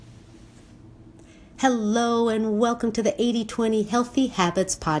Hello and welcome to the 80/20 Healthy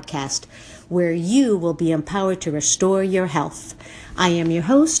Habits Podcast, where you will be empowered to restore your health. I am your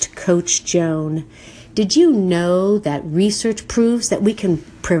host, Coach Joan. Did you know that research proves that we can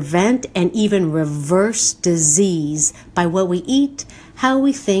prevent and even reverse disease by what we eat, how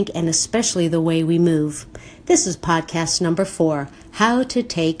we think, and especially the way we move? This is podcast number 4, How to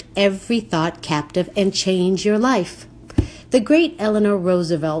Take Every Thought Captive and Change Your Life. The great Eleanor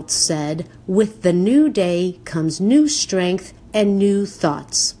Roosevelt said, "With the new day comes new strength and new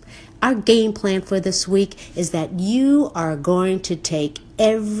thoughts." Our game plan for this week is that you are going to take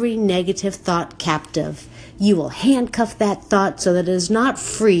every negative thought captive. You will handcuff that thought so that it is not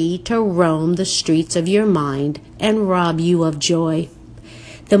free to roam the streets of your mind and rob you of joy.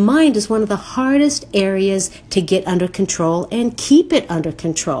 The mind is one of the hardest areas to get under control and keep it under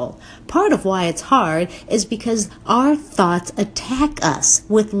control. Part of why it's hard is because our thoughts attack us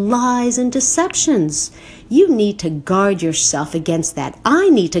with lies and deceptions. You need to guard yourself against that. I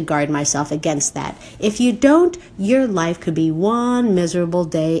need to guard myself against that. If you don't, your life could be one miserable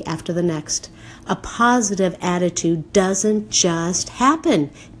day after the next. A positive attitude doesn't just happen.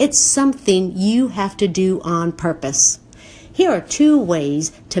 It's something you have to do on purpose. Here are 2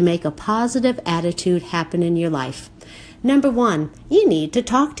 ways to make a positive attitude happen in your life. Number 1, you need to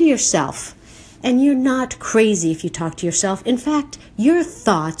talk to yourself. And you're not crazy if you talk to yourself. In fact, your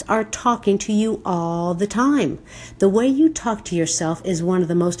thoughts are talking to you all the time. The way you talk to yourself is one of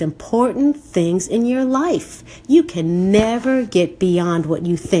the most important things in your life. You can never get beyond what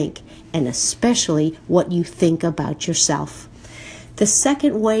you think, and especially what you think about yourself. The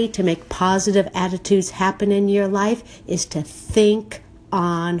second way to make positive attitudes happen in your life is to think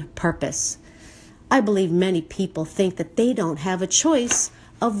on purpose. I believe many people think that they don't have a choice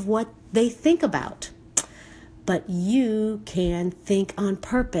of what they think about. But you can think on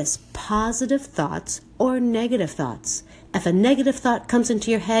purpose, positive thoughts or negative thoughts. If a negative thought comes into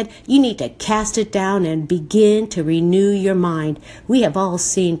your head, you need to cast it down and begin to renew your mind. We have all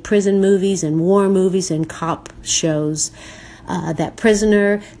seen prison movies and war movies and cop shows. That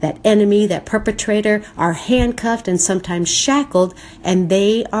prisoner, that enemy, that perpetrator are handcuffed and sometimes shackled, and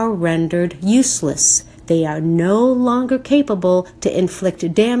they are rendered useless. They are no longer capable to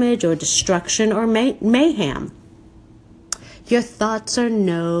inflict damage or destruction or mayhem. Your thoughts are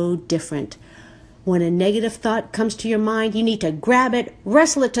no different. When a negative thought comes to your mind, you need to grab it,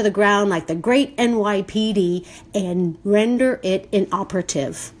 wrestle it to the ground like the great NYPD, and render it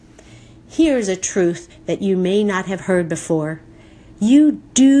inoperative. Here's a truth that you may not have heard before. You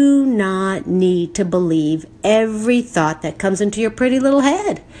do not need to believe every thought that comes into your pretty little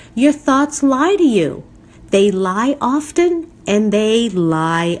head. Your thoughts lie to you. They lie often and they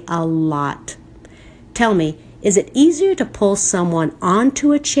lie a lot. Tell me, is it easier to pull someone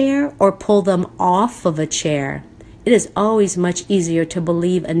onto a chair or pull them off of a chair? It is always much easier to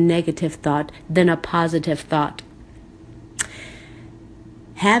believe a negative thought than a positive thought.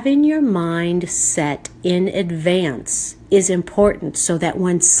 Having your mind set in advance is important so that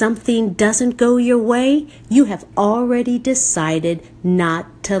when something doesn't go your way, you have already decided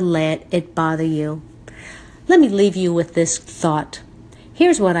not to let it bother you. Let me leave you with this thought.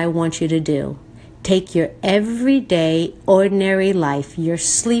 Here's what I want you to do. Take your everyday, ordinary life, your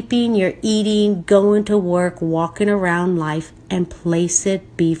sleeping, your eating, going to work, walking around life, and place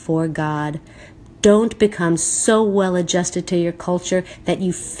it before God. Don't become so well adjusted to your culture that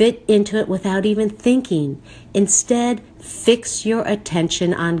you fit into it without even thinking. Instead, fix your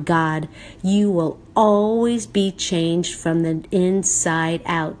attention on God. You will always be changed from the inside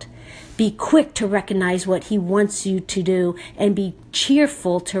out. Be quick to recognize what He wants you to do and be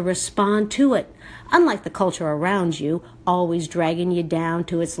cheerful to respond to it. Unlike the culture around you, always dragging you down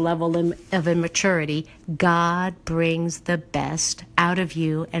to its level of immaturity, God brings the best out of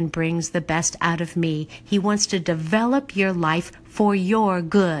you and brings the best out of me. He wants to develop your life for your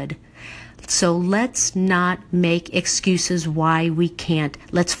good. So let's not make excuses why we can't.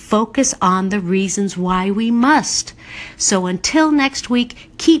 Let's focus on the reasons why we must. So until next week,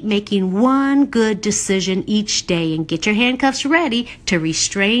 keep making one good decision each day and get your handcuffs ready to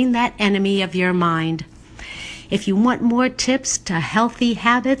restrain that enemy of your mind. If you want more tips to healthy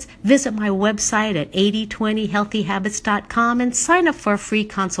habits, visit my website at 8020healthyhabits.com and sign up for a free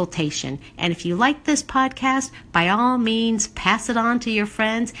consultation. And if you like this podcast, by all means, pass it on to your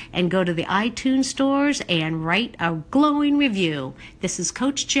friends and go to the iTunes stores and write a glowing review. This is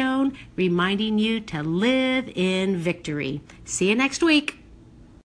Coach Joan reminding you to live in victory. See you next week.